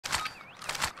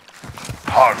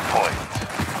Hard point.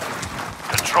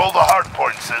 Control the hard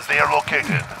points as they are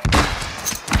located.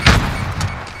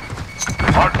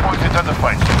 Hard point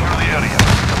identified. Secure the area.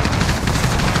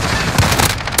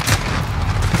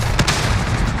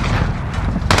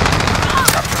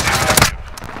 Capture the objective.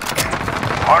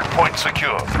 Hard point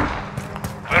secure.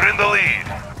 We're in the lead.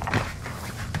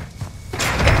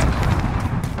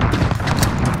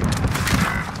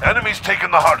 Enemies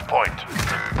taken the hard point.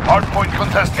 Hard point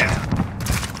contested.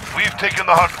 We've taken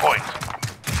the hard point.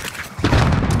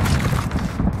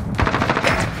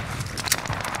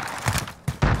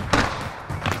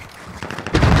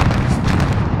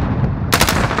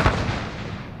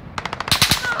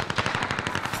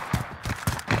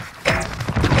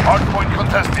 Hard point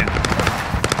contested.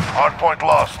 Hard point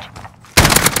lost.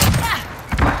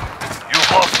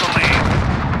 You've lost the lead.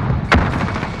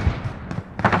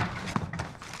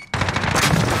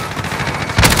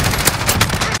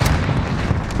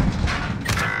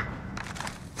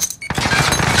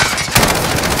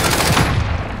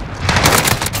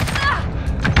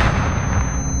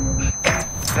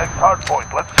 Next hard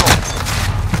point, let's go.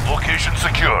 Location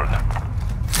secured.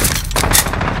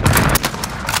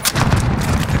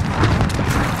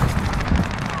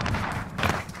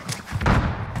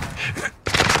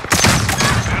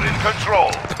 We're in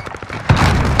control.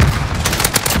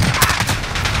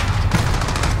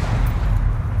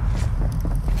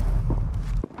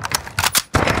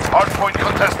 Hard point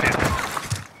contested.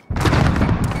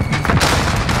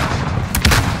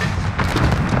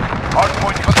 Hard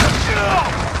point contested.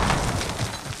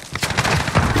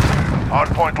 Hard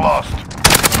point lost.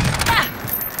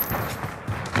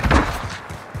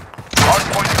 Hard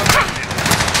point contested.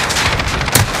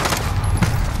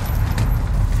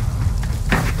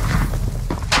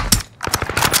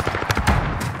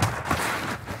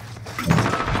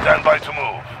 Stand by to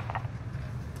move.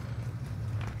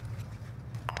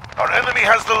 Our enemy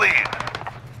has the lead.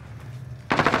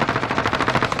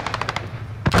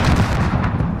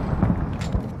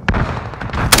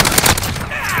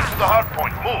 Get to the hard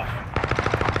point. Move.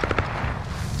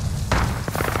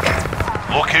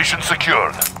 Location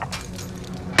secured.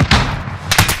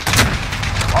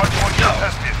 Hard point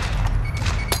contested.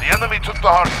 The enemy took the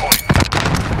hard point.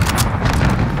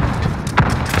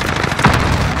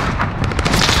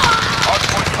 Hard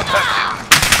point contested.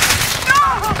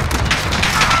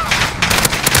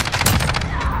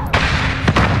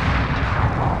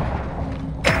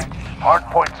 Hard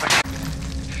point secured.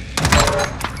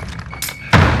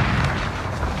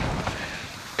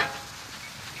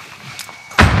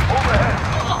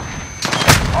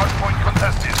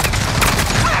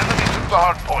 The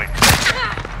hard point.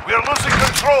 We are losing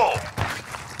control.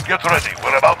 Get ready.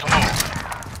 We're about to move.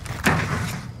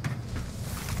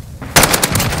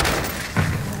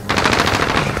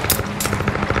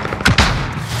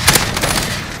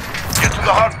 Get to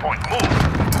the hard point. Move.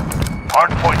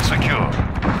 Hard point secure.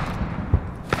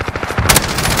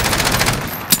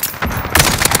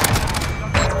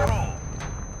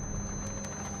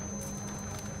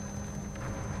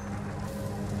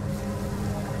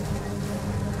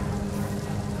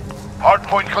 Hard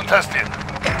point contested.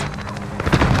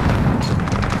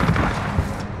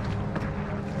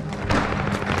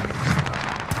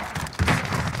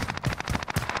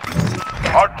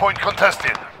 Hard point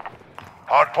contested.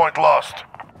 Hard point lost.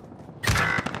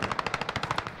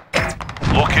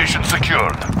 Location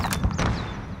secured.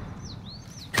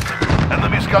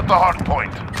 Enemy's got the hard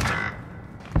point.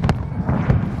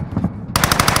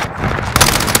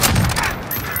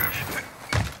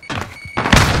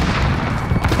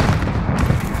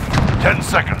 Ten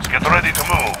seconds. Get ready to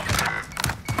move.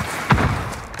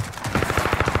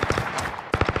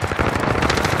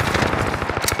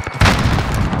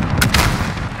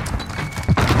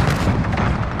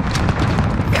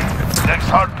 Next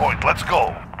hard point. Let's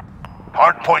go.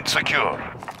 Hard point secure.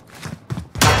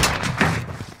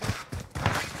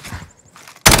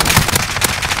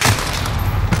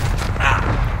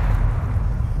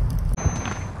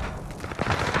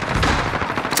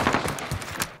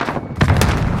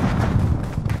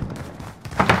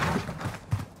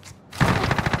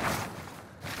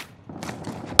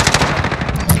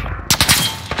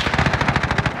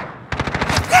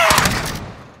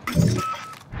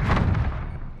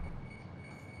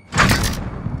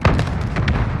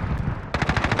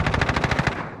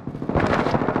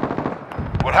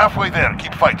 We're halfway there.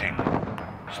 Keep fighting.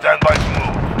 Stand by to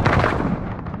move.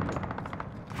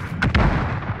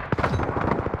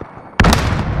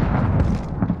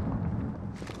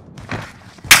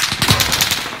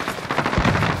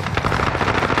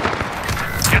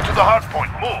 Get to the hard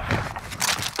point. Move.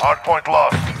 Hard point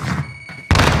lost.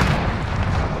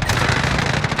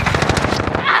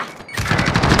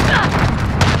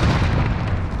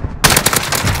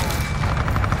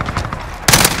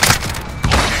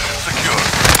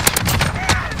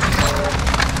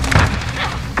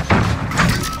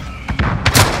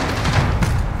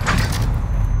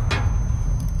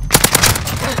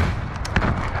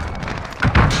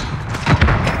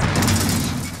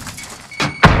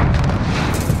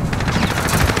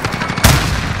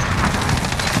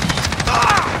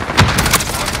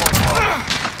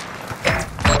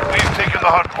 taken the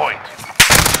hard point.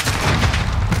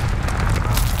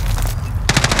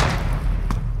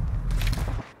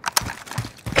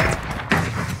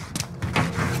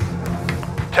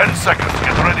 10 seconds.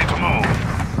 Get ready to move.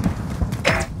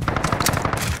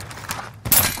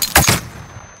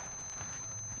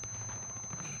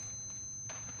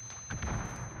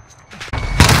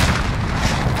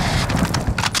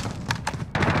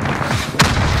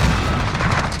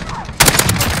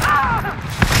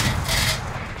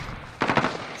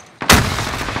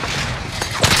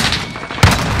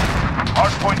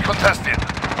 Hardpoint contested.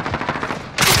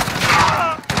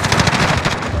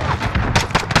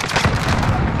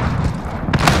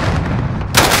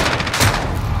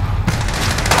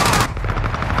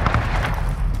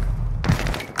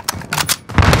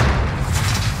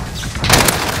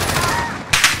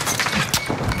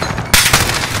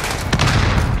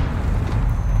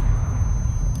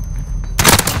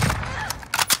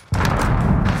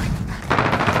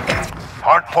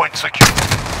 Hardpoint secure.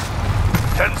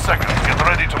 10 seconds. Get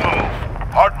ready to move.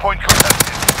 Hardpoint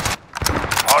contested.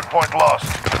 Hardpoint lost.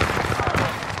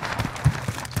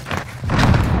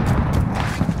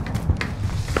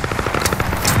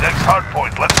 Next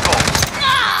hardpoint. Let's go.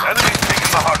 Enemies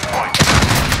taking the hardpoint.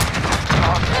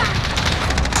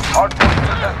 Hardpoint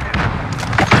contested.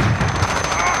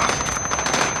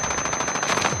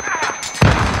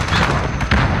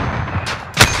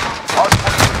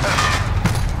 Hardpoint contested.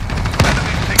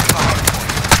 Enemies taking the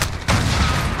hardpoint.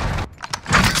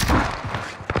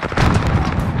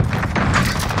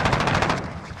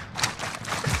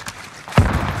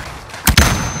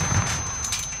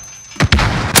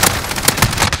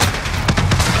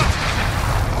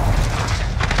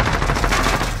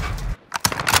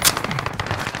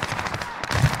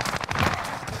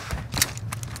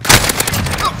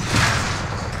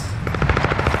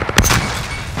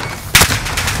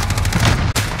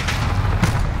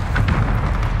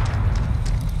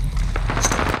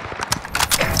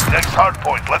 Next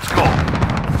hardpoint, let's go.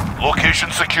 Location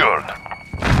secured.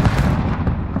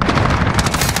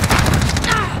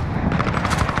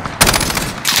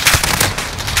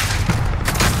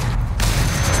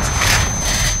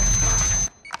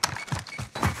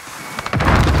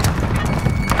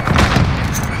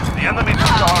 The enemy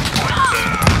took the hardpoint.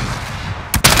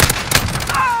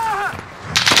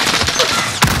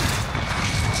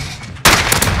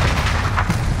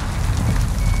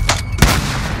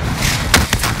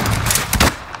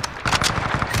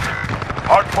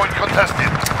 Hardpoint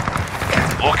contested.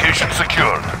 Location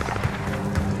secured.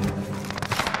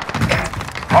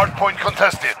 Hardpoint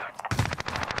contested.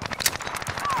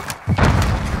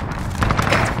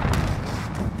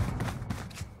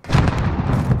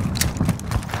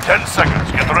 Ten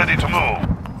seconds. Get ready to move.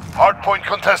 Hardpoint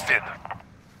contested.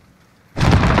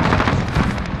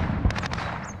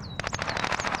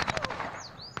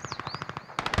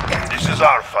 This is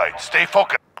our fight. Stay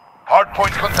focused.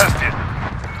 Hardpoint contested.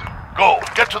 Go.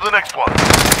 Get to the next one.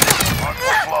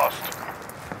 Hardpoint lost.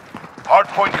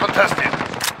 Hardpoint contested.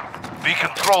 We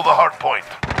control the hardpoint.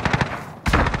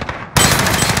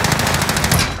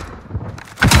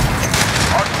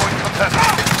 Hardpoint contested.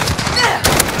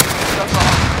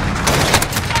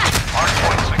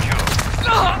 Hardpoint secure.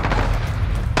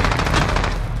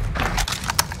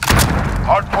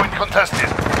 Hardpoint contested.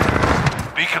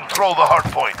 We control the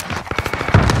hardpoint.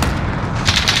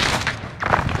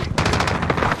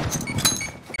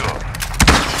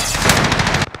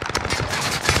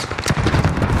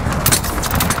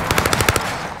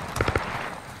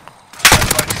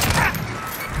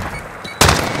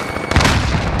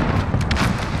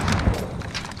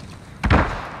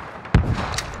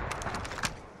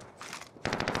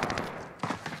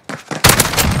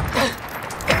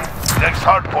 Next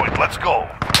hardpoint, let's go.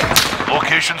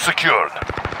 Location secured.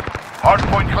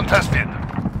 Hardpoint contested.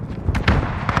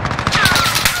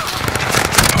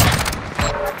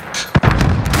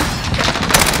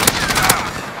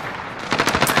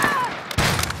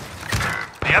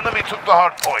 The enemy took the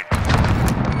hardpoint.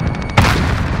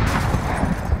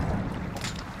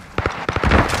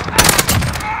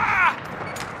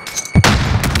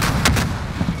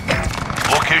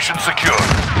 Location secured.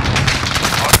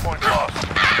 Hardpoint lost.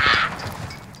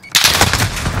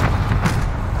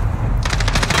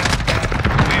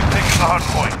 The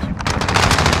hardpoint.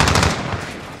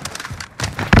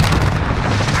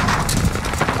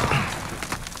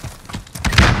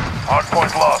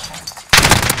 Hardpoint lost.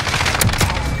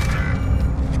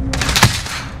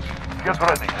 Get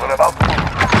ready. We're about to move.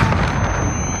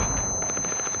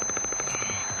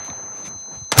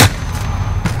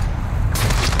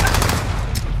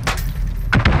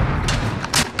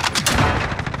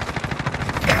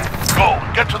 Go.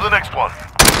 Get to the next one.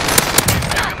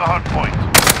 Keep taking the hard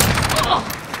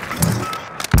point.